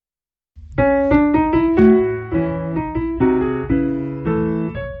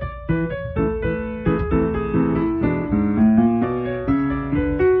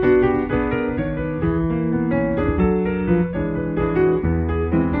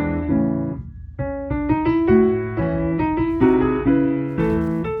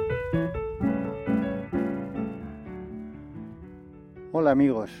Hola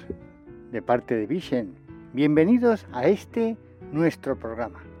amigos, de parte de Vision, bienvenidos a este nuestro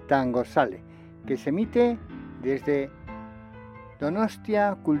programa, Tangozale, que se emite desde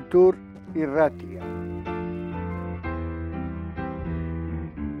Donostia Kultur Irratia.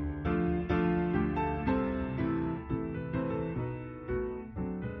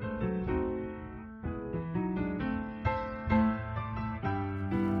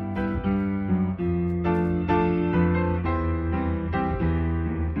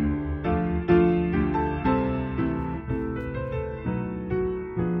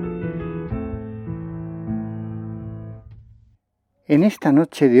 En esta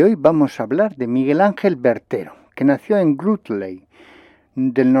noche de hoy vamos a hablar de Miguel Ángel Bertero, que nació en Grutley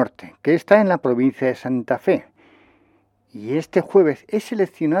del Norte, que está en la provincia de Santa Fe. Y este jueves he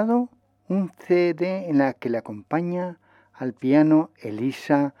seleccionado un CD en la que le acompaña al piano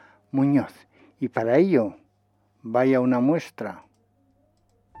Elisa Muñoz. Y para ello, vaya una muestra.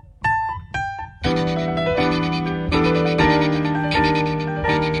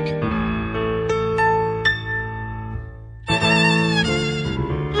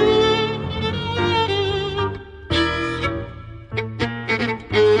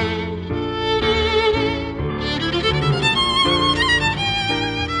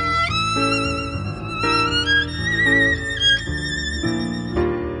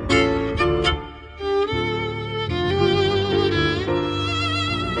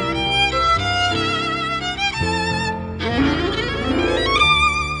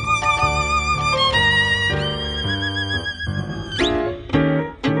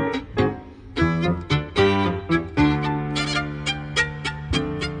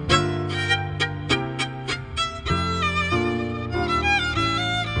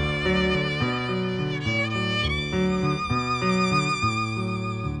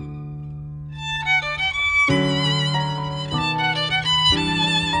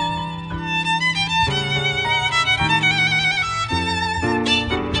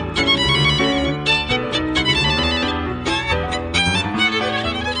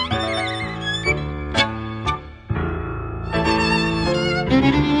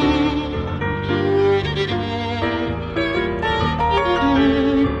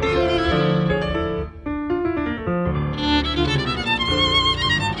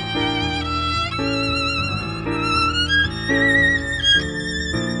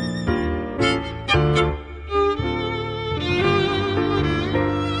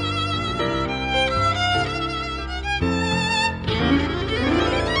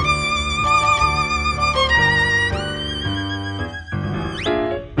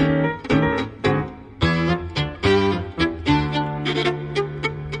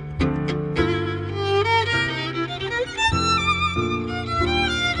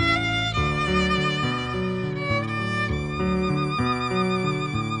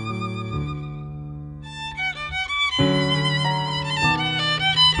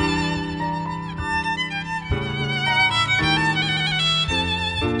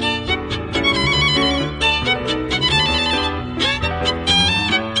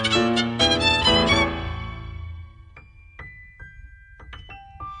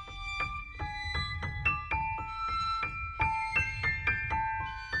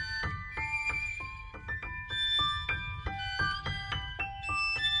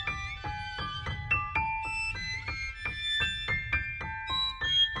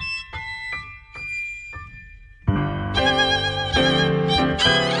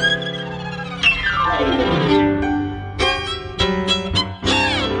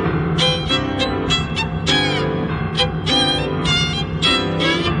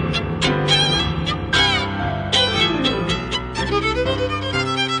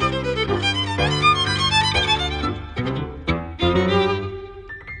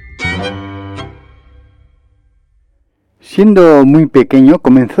 Siendo muy pequeño,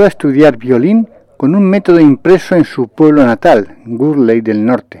 comenzó a estudiar violín con un método impreso en su pueblo natal, Gurley del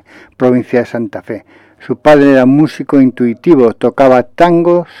Norte, provincia de Santa Fe. Su padre era músico intuitivo, tocaba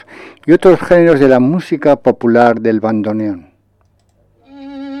tangos y otros géneros de la música popular del bandoneón.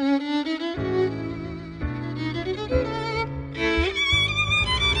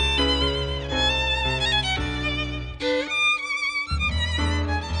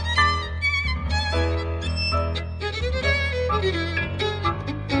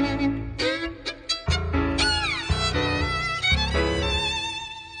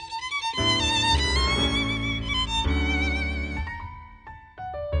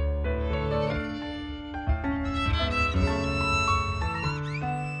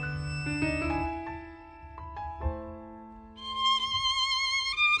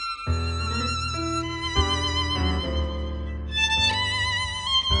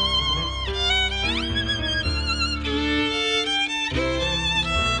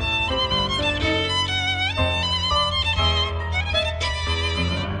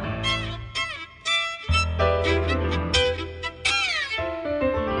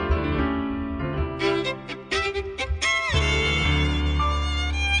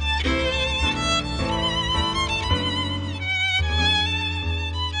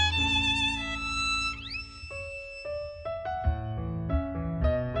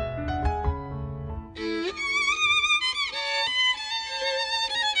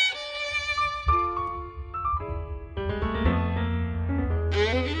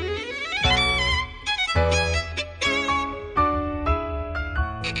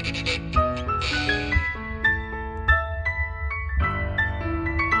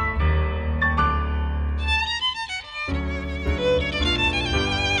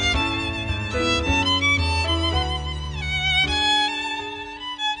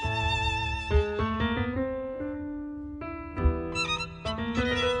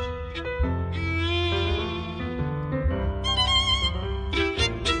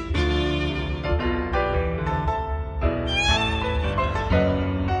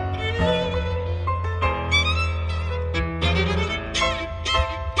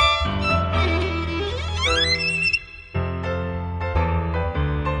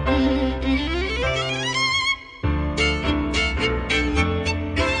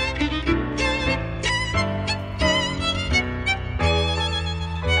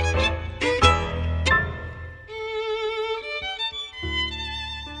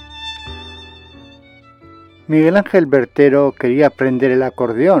 Miguel Ángel Bertero quería aprender el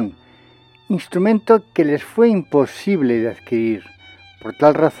acordeón, instrumento que les fue imposible de adquirir. Por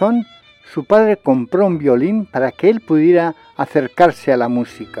tal razón, su padre compró un violín para que él pudiera acercarse a la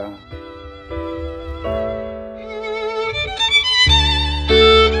música.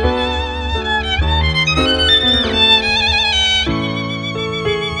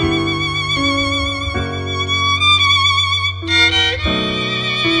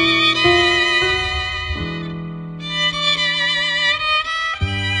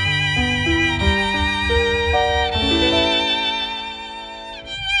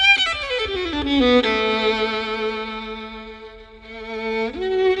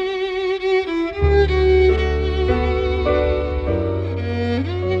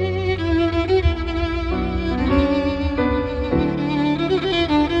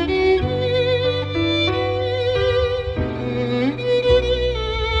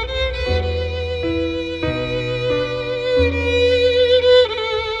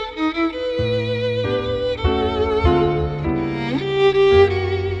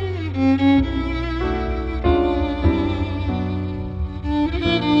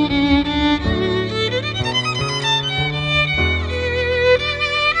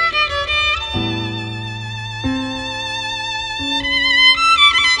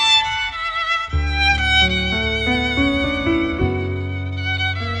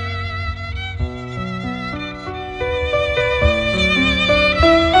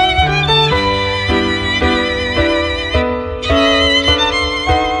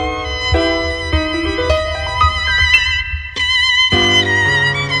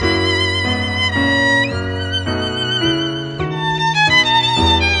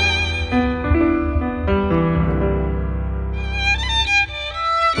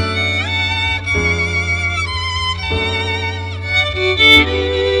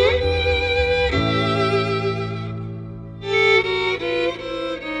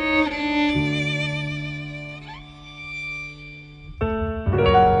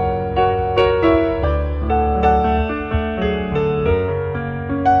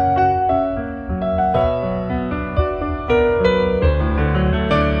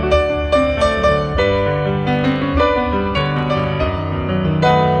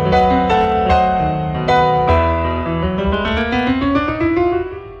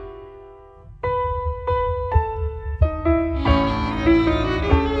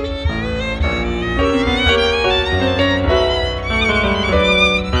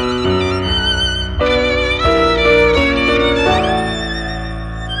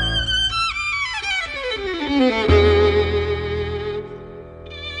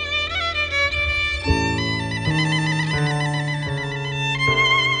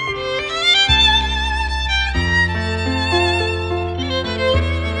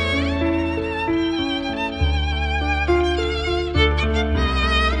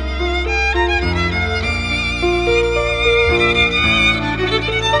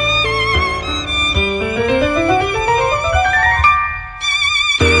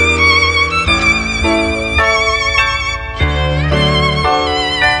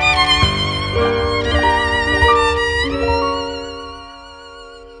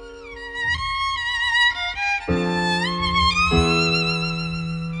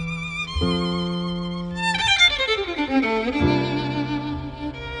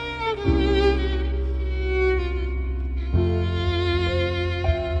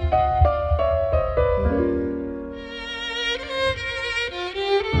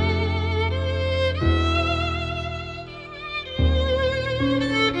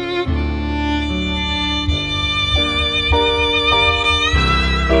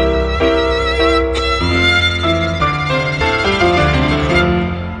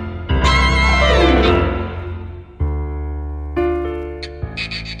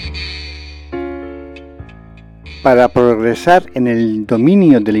 Para progresar en el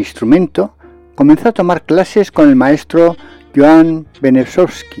dominio del instrumento, comenzó a tomar clases con el maestro Joan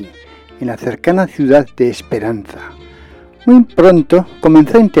Benesowski en la cercana ciudad de Esperanza. Muy pronto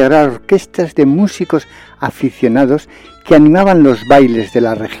comenzó a integrar orquestas de músicos aficionados que animaban los bailes de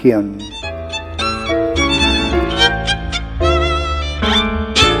la región.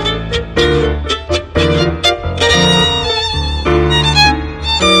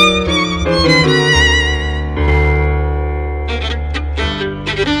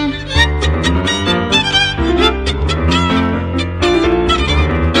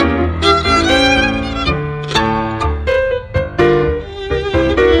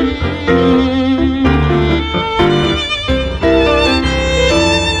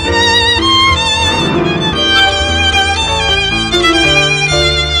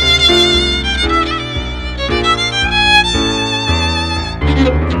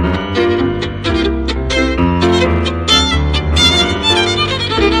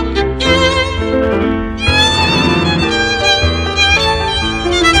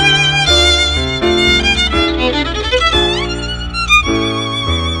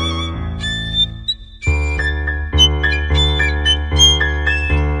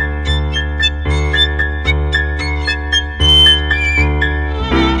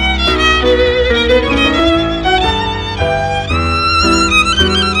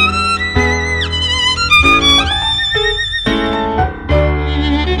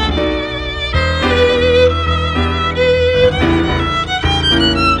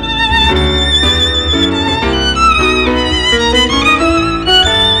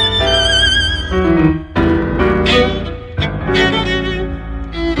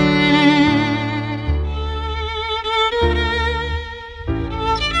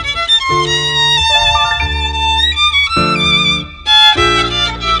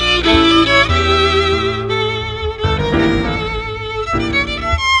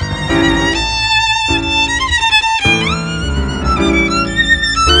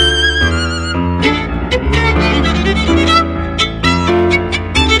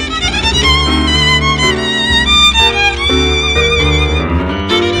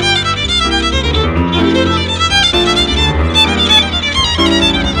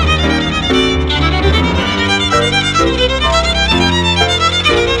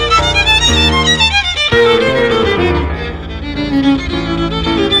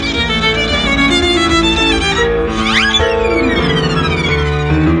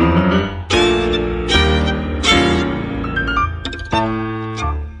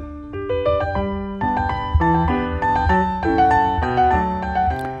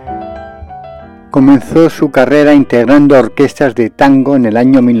 Comenzó su carrera integrando orquestas de tango en el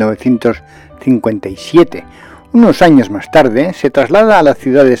año 1957. Unos años más tarde se traslada a la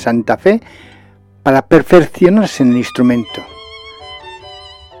ciudad de Santa Fe para perfeccionarse en el instrumento.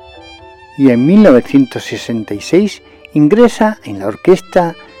 Y en 1966 ingresa en la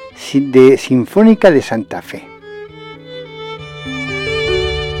Orquesta Sinfónica de Santa Fe.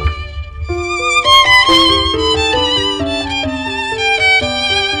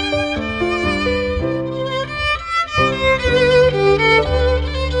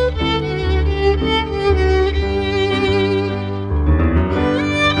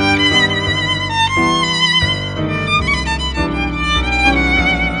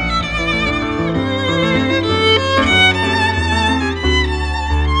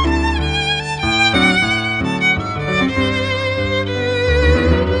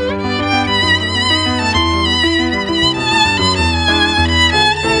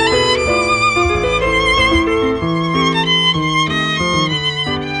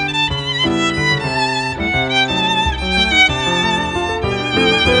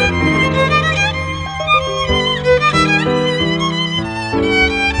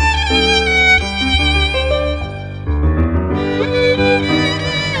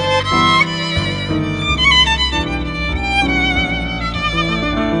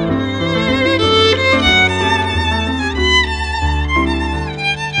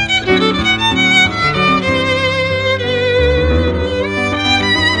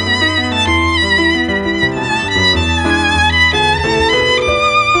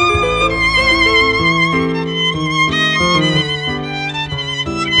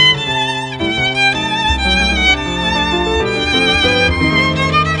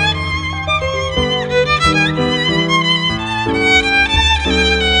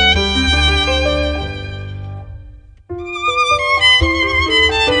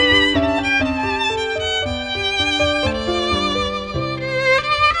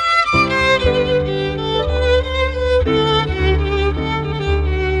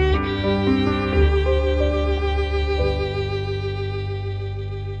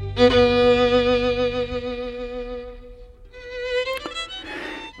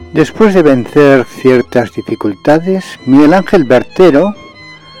 Después de vencer ciertas dificultades, Miguel Ángel Bertero,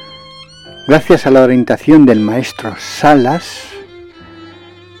 gracias a la orientación del maestro Salas,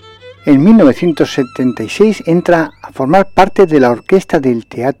 en 1976 entra a formar parte de la orquesta del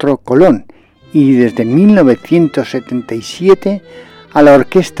Teatro Colón y desde 1977 a la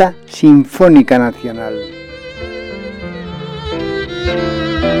Orquesta Sinfónica Nacional.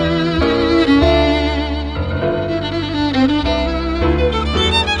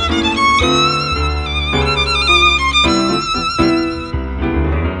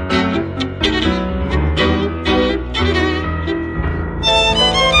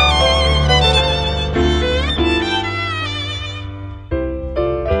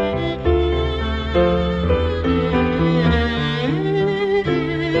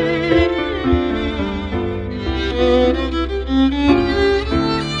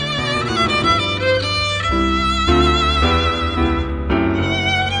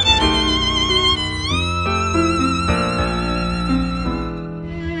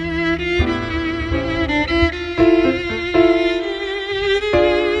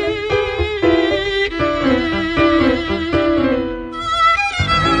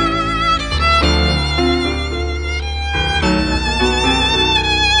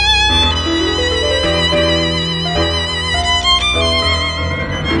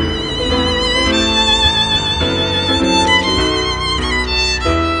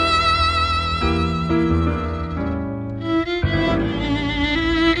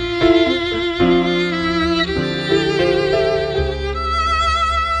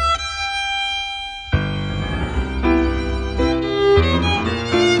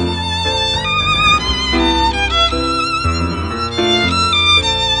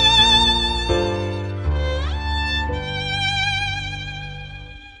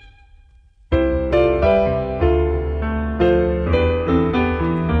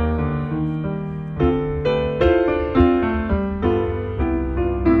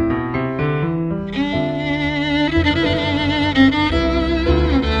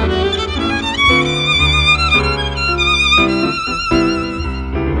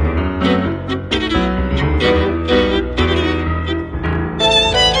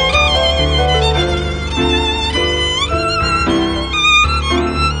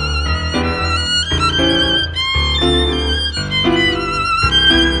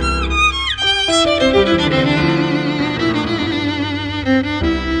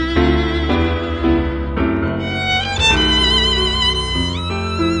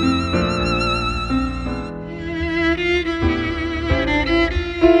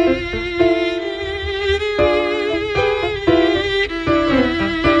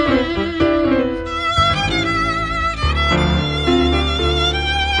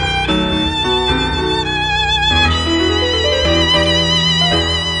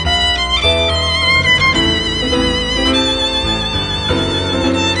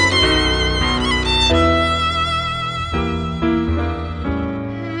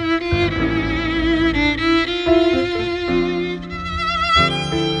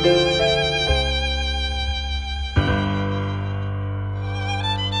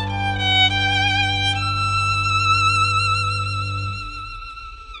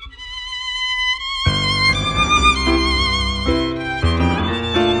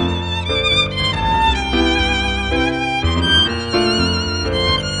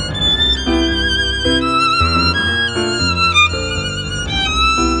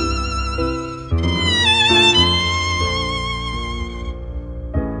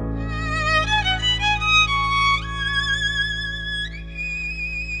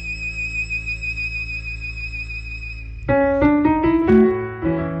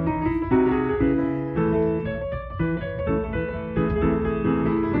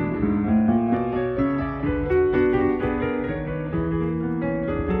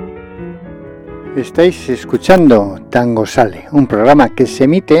 Estáis escuchando Tangozale, un programa que se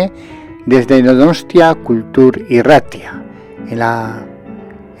emite desde Donostia Kultur Irratia, en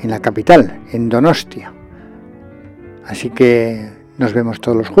la capital, en Donostia. Así que nos vemos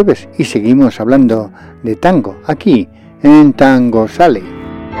todos los jueves y seguimos hablando de tango aquí en Tangozale.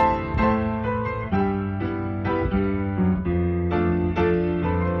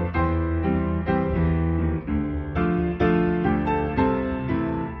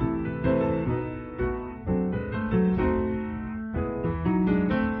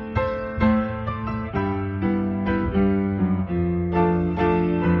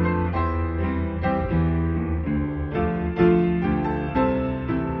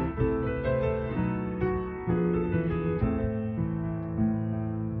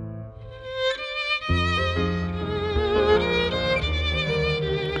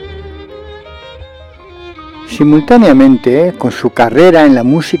 Simultáneamente con su carrera en la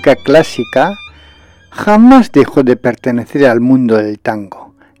música clásica, jamás dejó de pertenecer al mundo del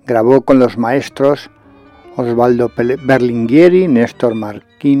tango. Grabó con los maestros Osvaldo Berlinghieri, Néstor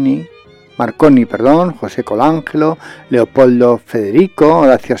Marconi, José Colangelo, Leopoldo Federico,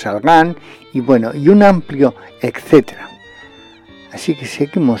 Horacio Salgán y un amplio etcétera. Así que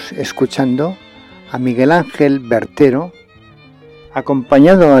seguimos escuchando a Miguel Ángel Bertero,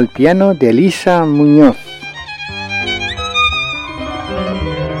 acompañado al piano de Elisa Muñoz.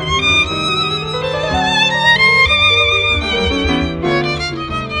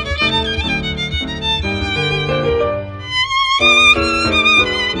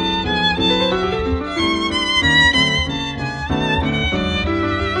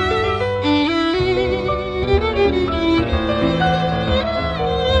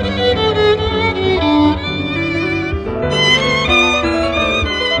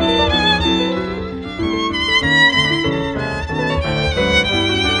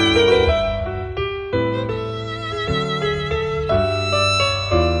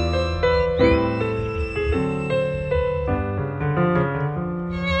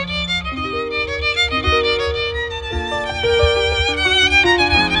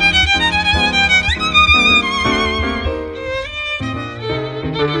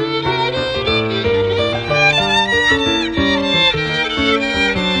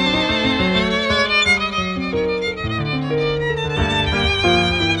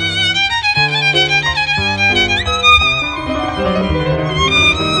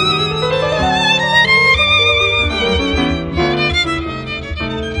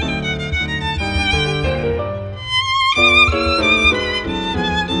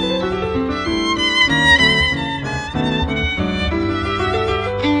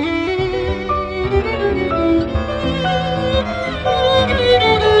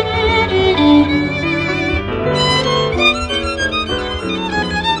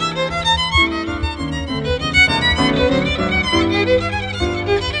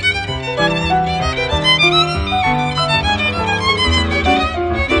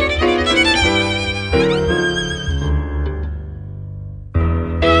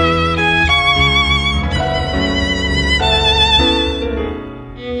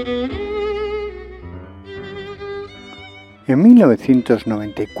 En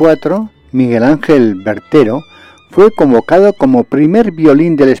 1994, Miguel Ángel Bertero fue convocado como primer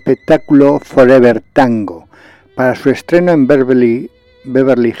violín del espectáculo Forever Tango para su estreno en Beverly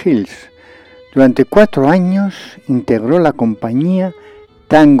Hills. Durante 4 años integró la compañía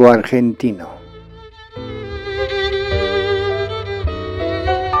Tango Argentino.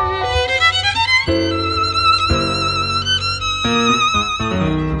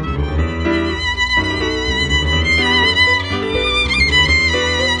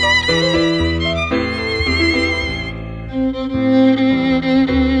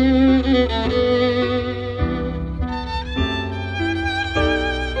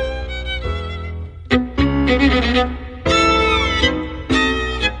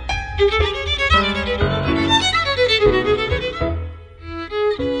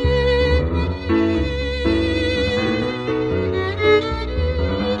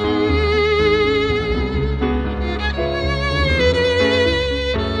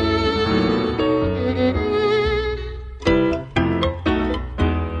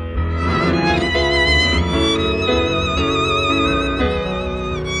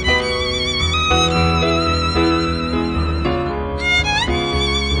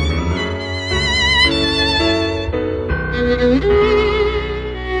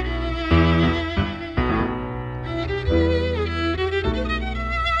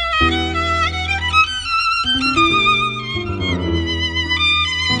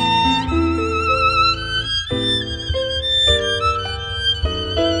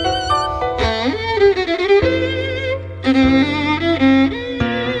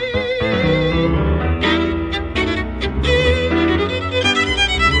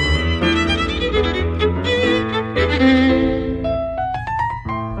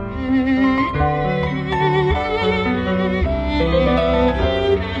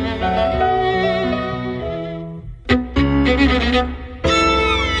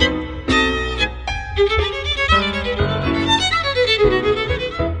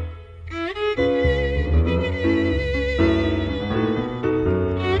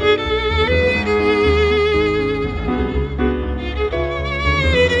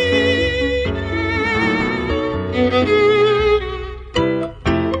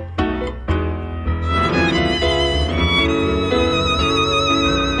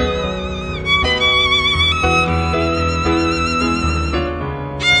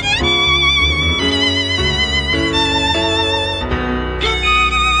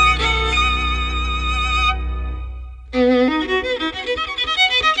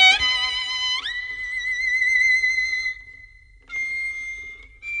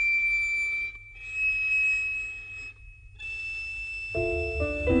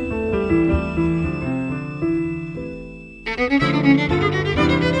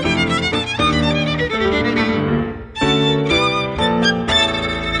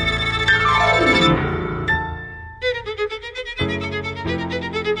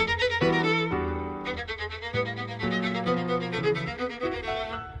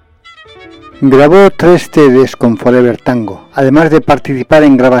 Grabó 3 CDs con Forever Tango, además de participar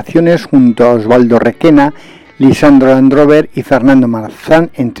en grabaciones junto a Osvaldo Requena, Lisandro Landrover y Fernando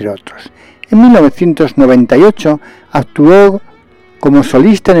Marzán, entre otros. En 1998 actuó como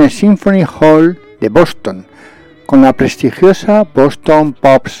solista en el Symphony Hall de Boston, con la prestigiosa Boston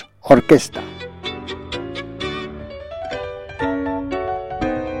Pops Orchestra.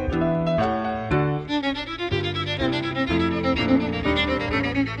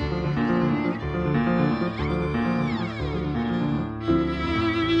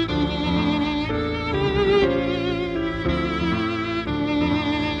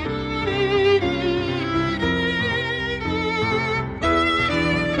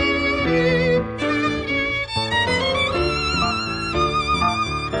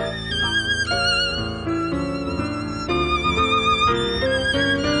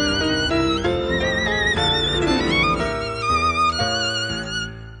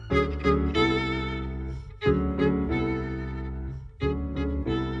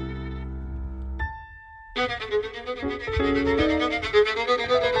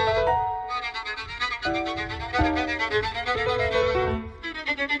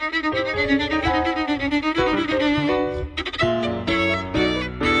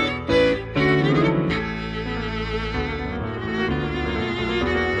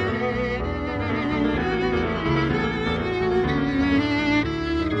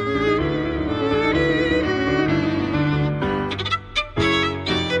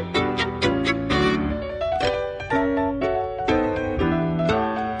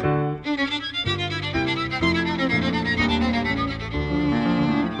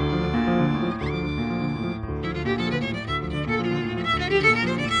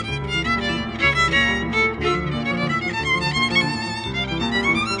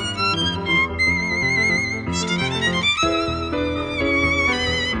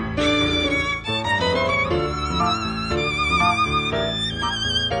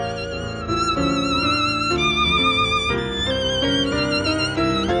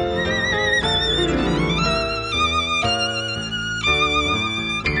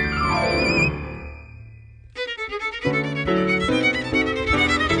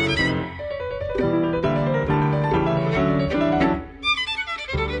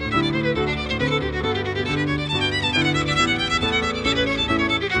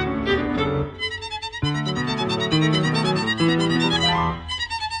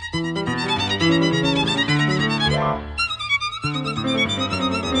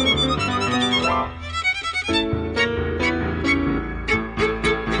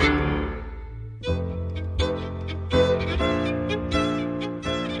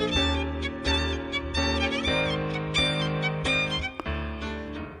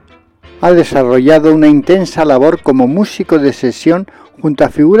 Ha desarrollado una intensa labor como músico de sesión junto a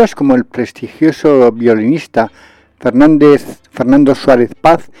figuras como el prestigioso violinista Fernando Suárez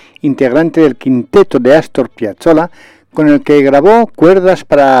Paz, integrante del quinteto de Astor Piazzolla, con el que grabó cuerdas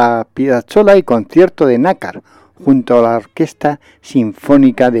para Piazzolla y concierto de nácar, junto a la Orquesta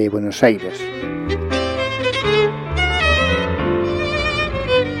Sinfónica de Buenos Aires.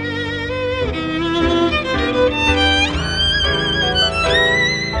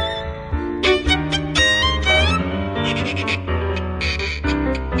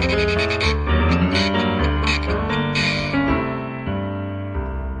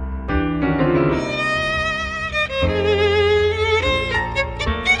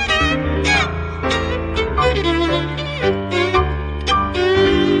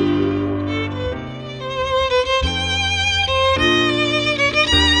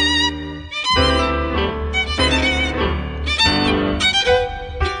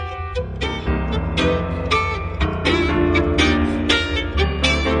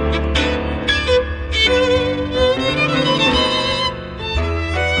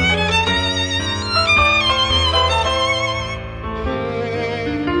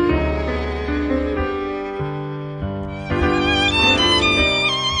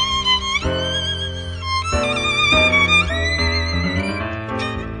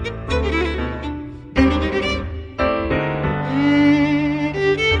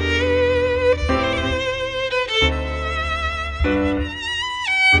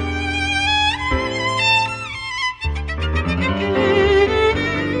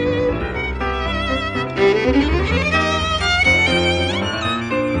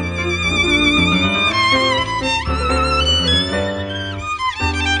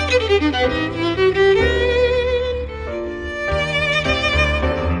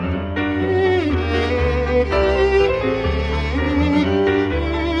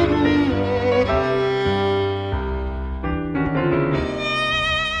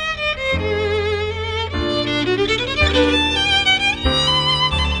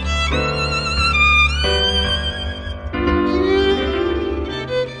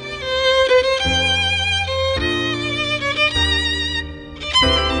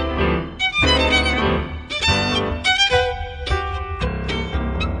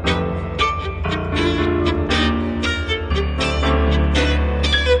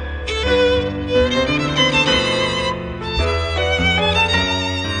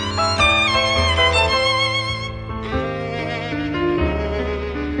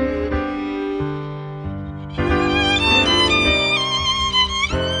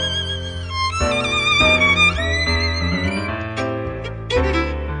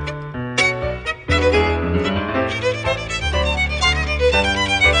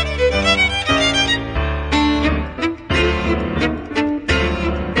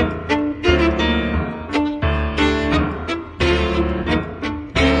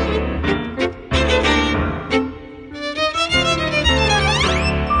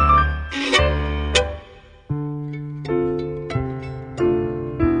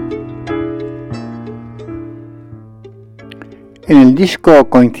 el disco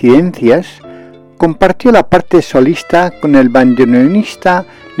Coincidencias compartió la parte solista con el bandoneonista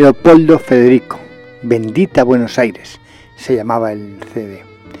Leopoldo Federico. Bendita Buenos Aires se llamaba el CD.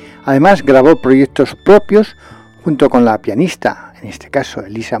 Además grabó proyectos propios junto con la pianista, en este caso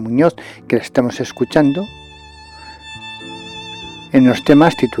Elisa Muñoz, que la estamos escuchando, en los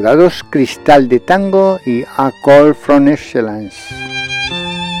temas titulados Cristal de Tango y A Call from Excellence.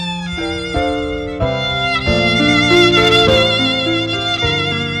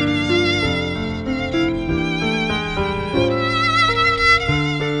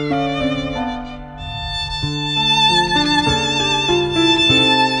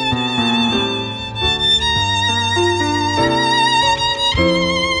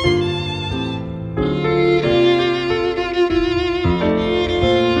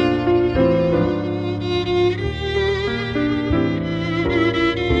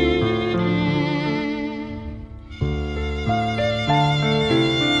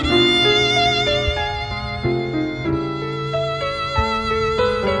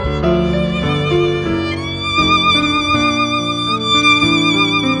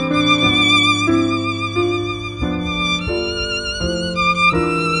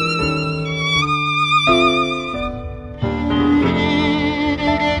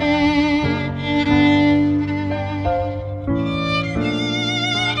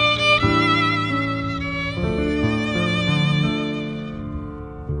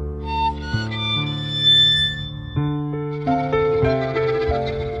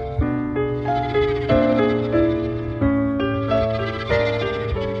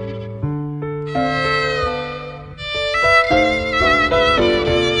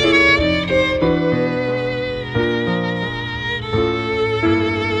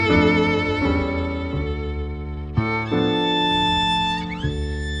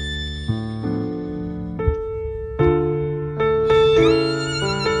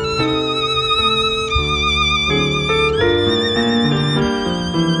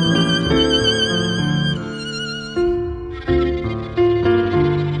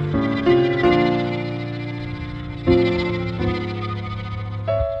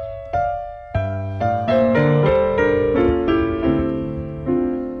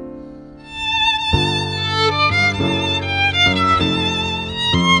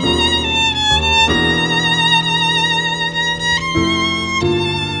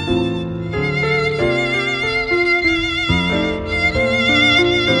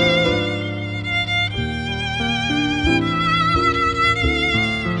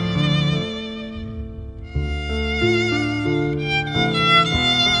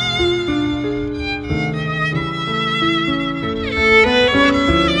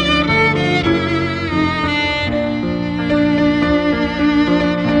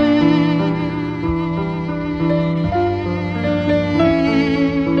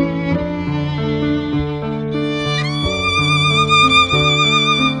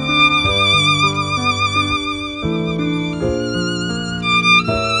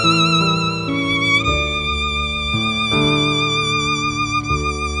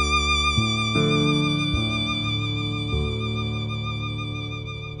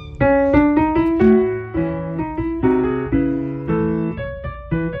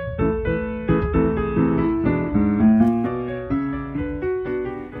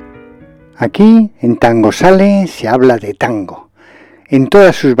 Aquí, en Tangozale, se habla de tango, en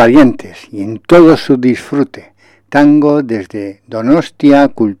todas sus variantes y en todo su disfrute. Tango desde Donostia,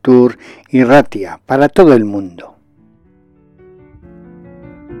 Kultur y Ratia, para todo el mundo.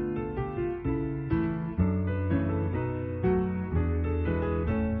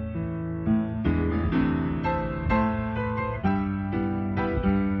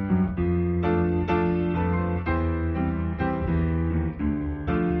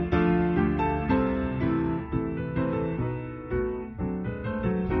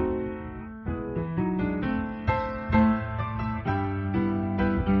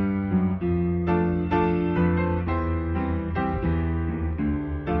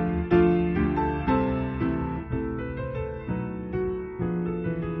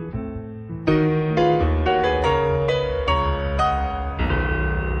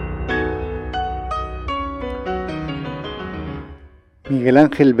 Miguel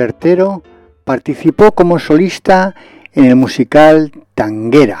Ángel Bertero participó como solista en el musical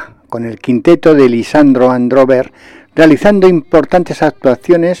Tanguera, con el quinteto de Lisandro Androver, realizando importantes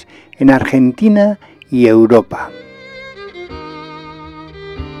actuaciones en Argentina y Europa.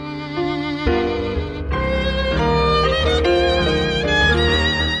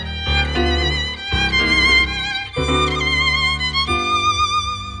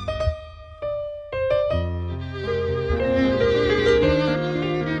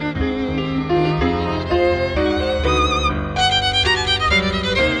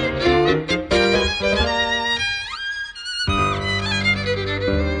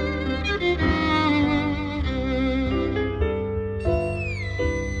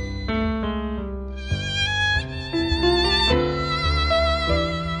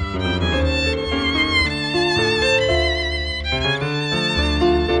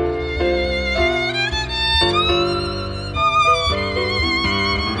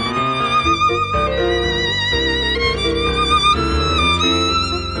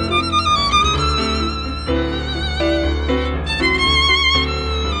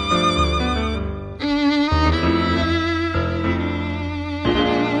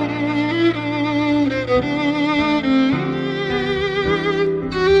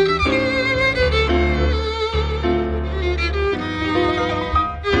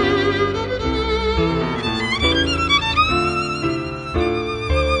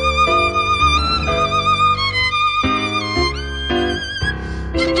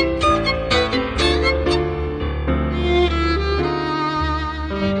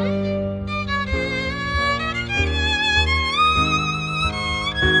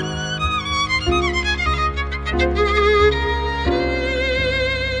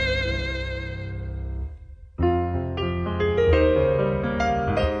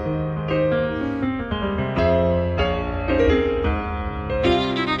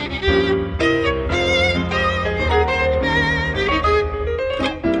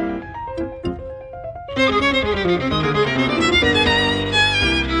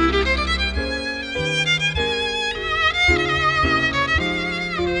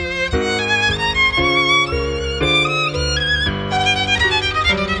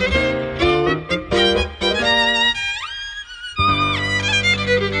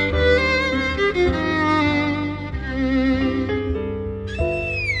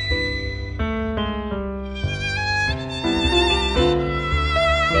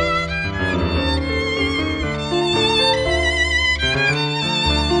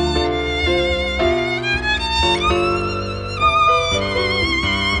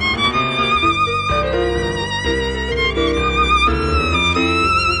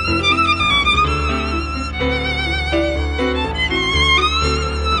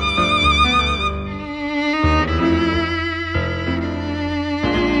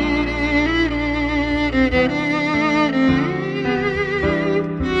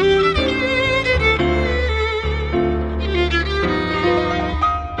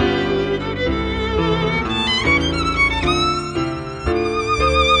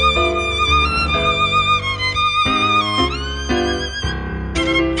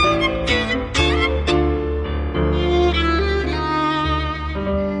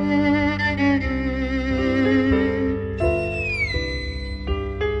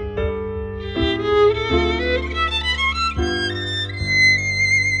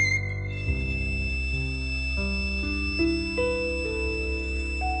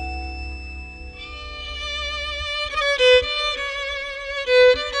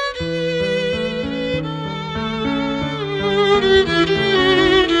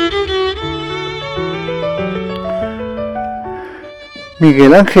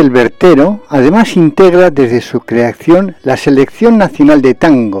 Miguel Ángel Bertero además integra desde su creación la Selección Nacional de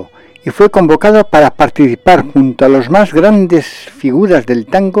Tango y fue convocado para participar junto a las más grandes figuras del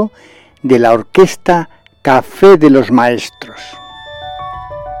tango de la orquesta Café de los Maestros.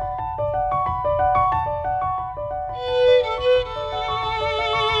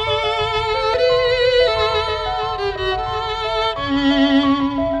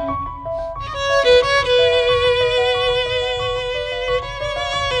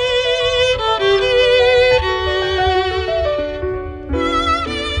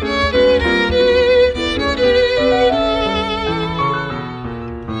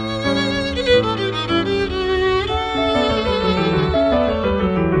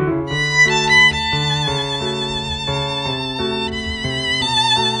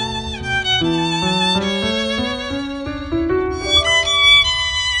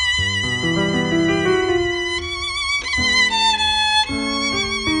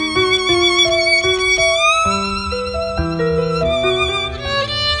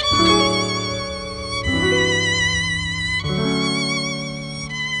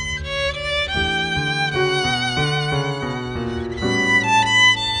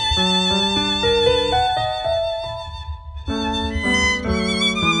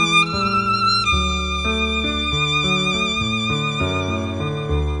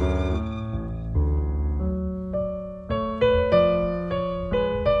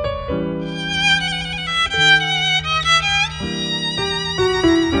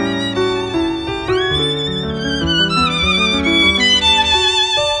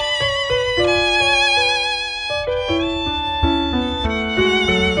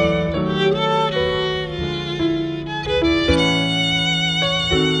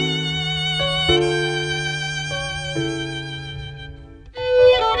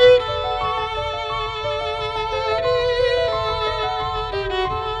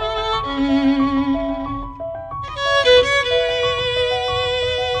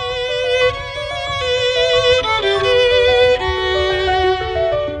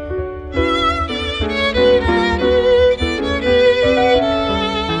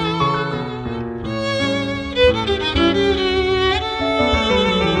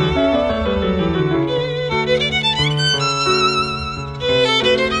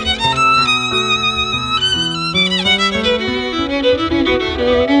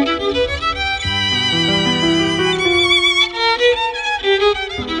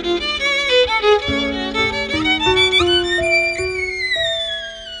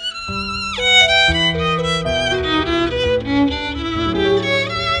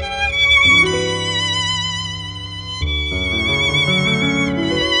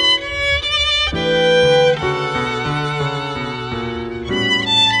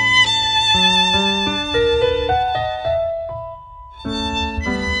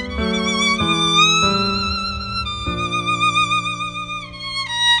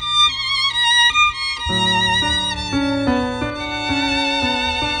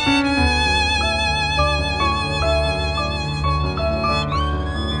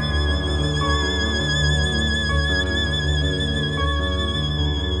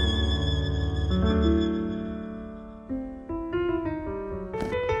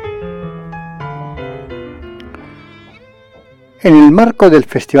 En el marco del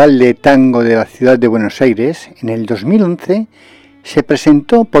Festival de Tango de la ciudad de Buenos Aires, en el 2011, se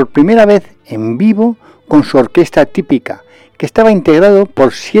presentó por primera vez en vivo con su orquesta típica, que estaba integrado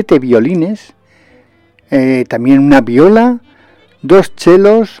por 7 violines, también una viola, 2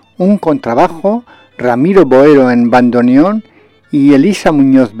 chelos, un contrabajo, Ramiro Boero en bandoneón y Elisa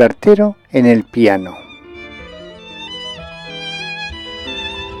Muñoz Bertero en el piano.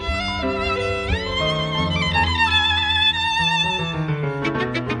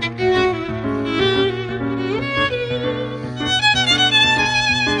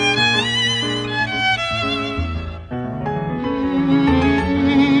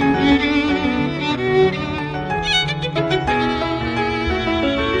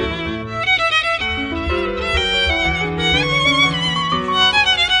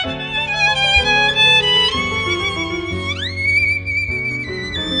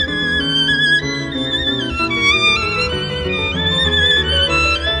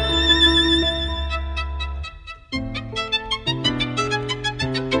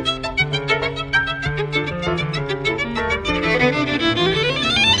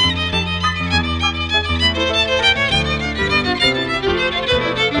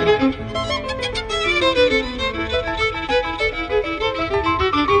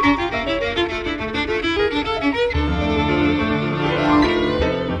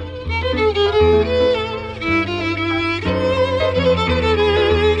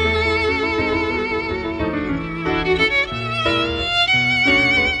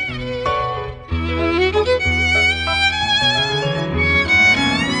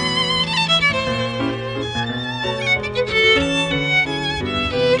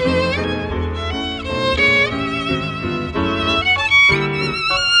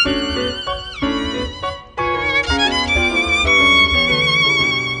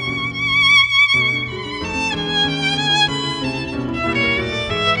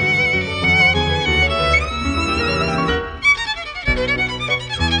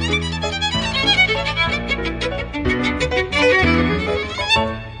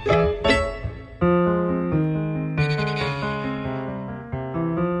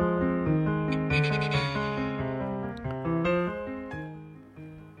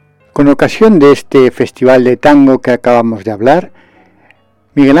 Con ocasión de este festival de tango que acabamos de hablar,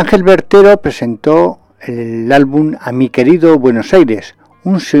 Miguel Ángel Bertero presentó el álbum A mi querido Buenos Aires,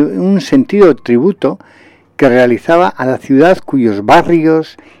 un sentido tributo que realizaba a la ciudad cuyos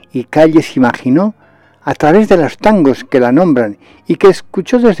barrios y calles imaginó a través de los tangos que la nombran y que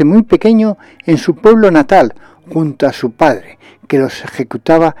escuchó desde muy pequeño en su pueblo natal junto a su padre, que los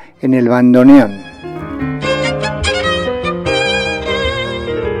ejecutaba en el bandoneón.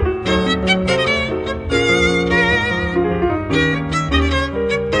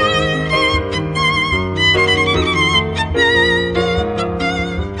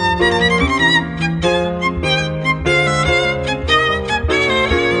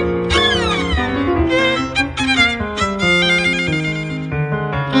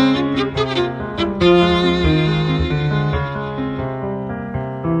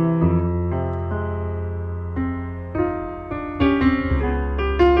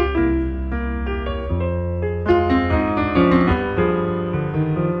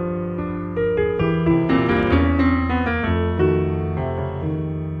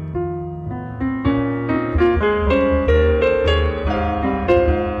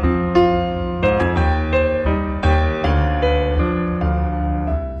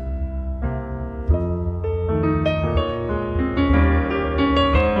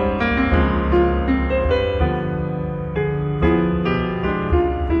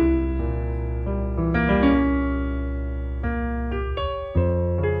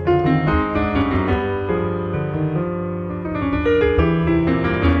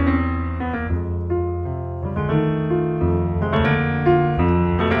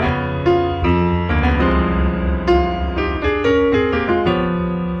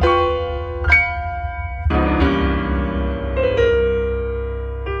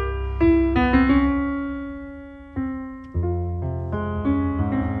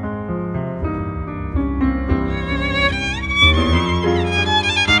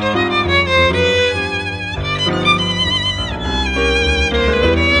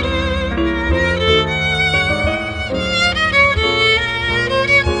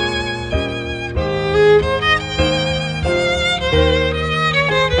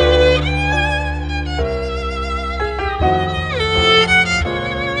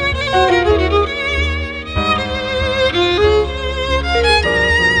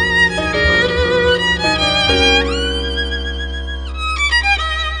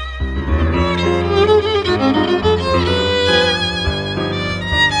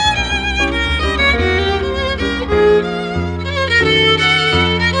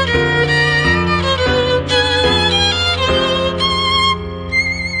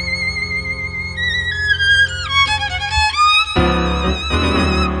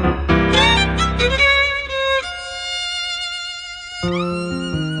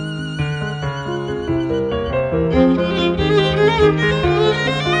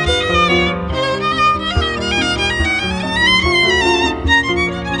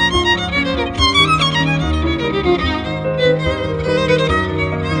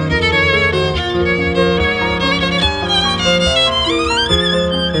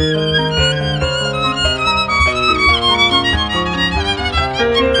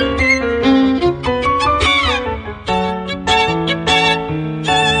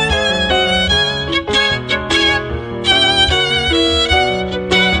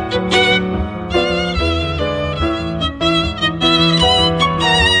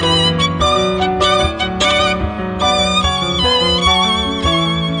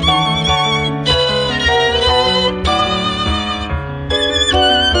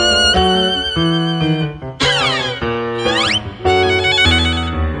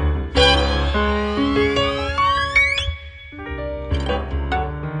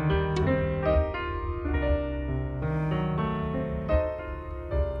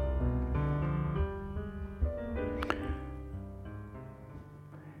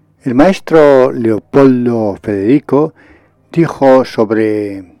 El maestro Leopoldo Federico dijo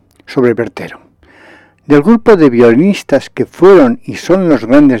sobre Bertero: del grupo de violinistas que fueron y son los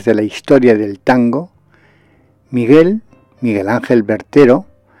grandes de la historia del tango, Miguel Ángel Bertero,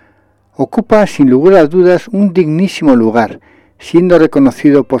 ocupa sin lugar a dudas un dignísimo lugar, siendo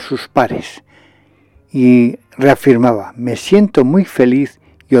reconocido por sus pares. Y reafirmaba: me siento muy feliz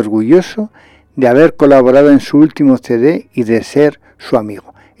y orgulloso de haber colaborado en su último CD y de ser su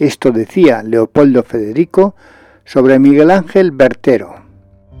amigo. Esto decía Leopoldo Federico sobre Miguel Ángel Bertero.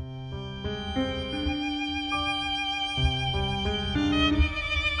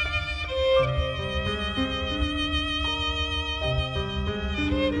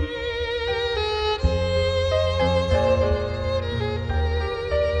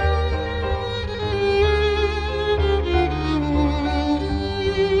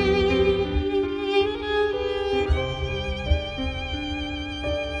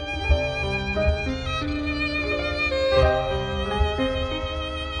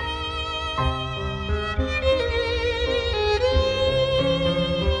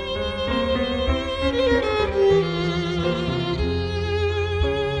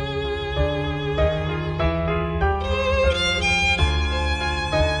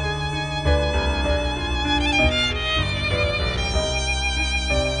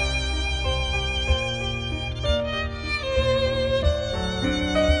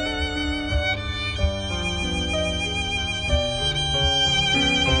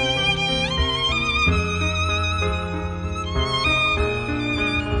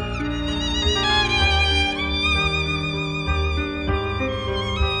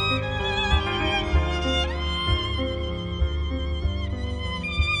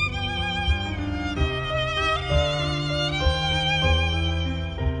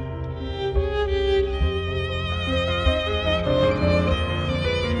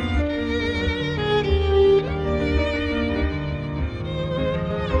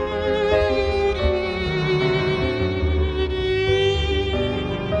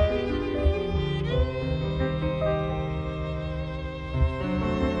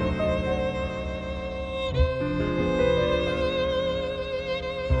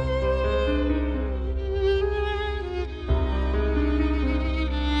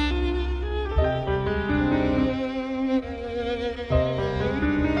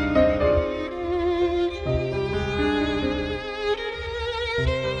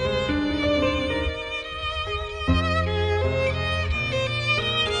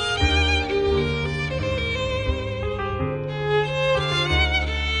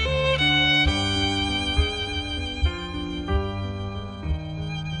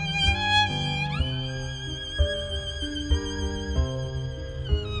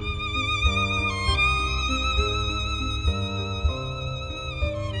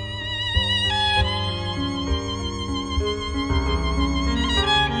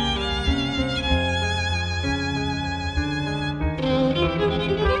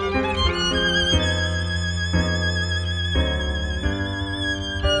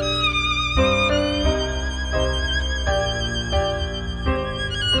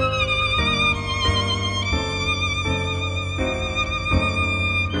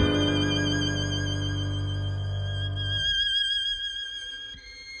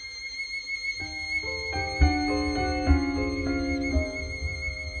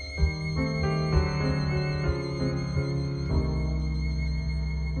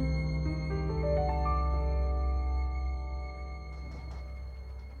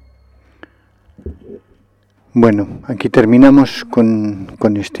 Bueno, aquí terminamos con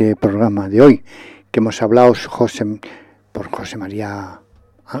este programa de hoy, que hemos hablado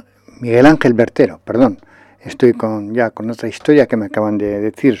Miguel Ángel Bertero, perdón. Estoy con otra historia que me acaban de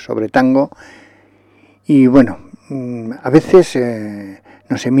decir sobre tango. Y bueno, a veces,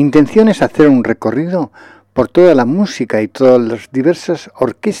 no sé, mi intención es hacer un recorrido por toda la música y todas las diversas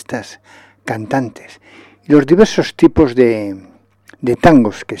orquestas, cantantes, y los diversos tipos de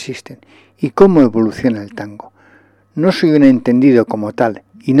tangos que existen, y cómo evoluciona el tango. No soy un entendido como tal,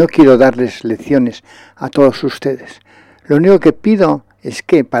 y no quiero darles lecciones a todos ustedes. Lo único que pido es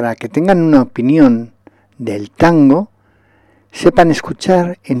que, para que tengan una opinión del tango, sepan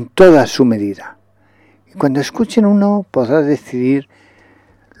escuchar en toda su medida. Y cuando escuchen uno, podrá decidir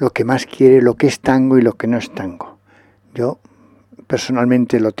lo que más quiere, lo que es tango y lo que no es tango. Yo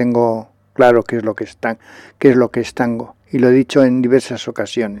personalmente lo tengo claro qué es lo que es tango, y lo he dicho en diversas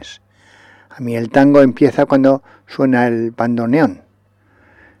ocasiones. A mí el tango empieza cuando suena el bandoneón.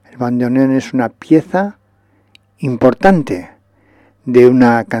 El bandoneón es una pieza importante de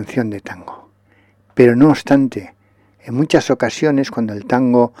una canción de tango. Pero no obstante, en muchas ocasiones cuando el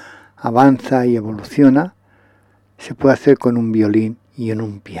tango avanza y evoluciona, se puede hacer con un violín y en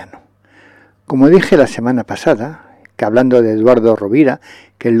un piano. Como dije la semana pasada, que hablando de Eduardo Rovira,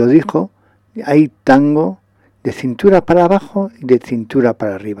 que él lo dijo, hay tango de cintura para abajo y de cintura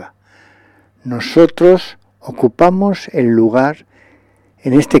para arriba. Nosotros ocupamos el lugar,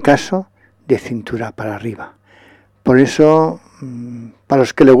 en este caso, de cintura para arriba. Por eso, para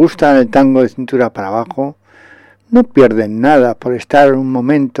los que les gusta el tango de cintura para abajo, no pierden nada por estar un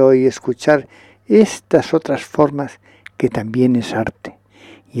momento y escuchar estas otras formas que también es arte.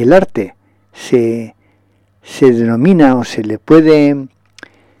 Y el arte se denomina o se le puede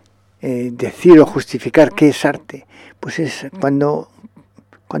decir o justificar qué es arte. Pues es cuando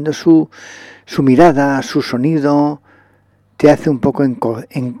su mirada, su sonido, te hace un poco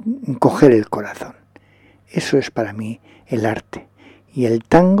encoger el corazón. Eso es para mí el arte. Y el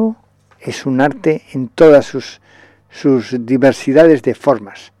tango es un arte en todas sus diversidades de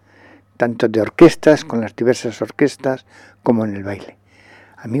formas, tanto de orquestas, con las diversas orquestas, como en el baile.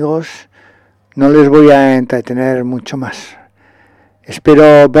 Amigos, no les voy a entretener mucho más.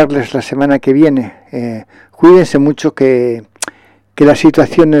 Espero verles la semana que viene. Cuídense mucho, que la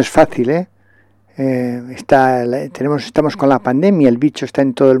situación no es fácil, estamos con la pandemia, el bicho está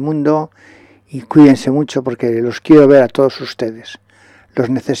en todo el mundo, y cuídense mucho porque los quiero ver a todos ustedes. Los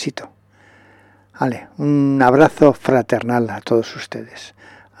necesito. Vale, un abrazo fraternal a todos ustedes.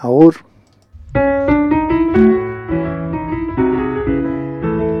 Agur.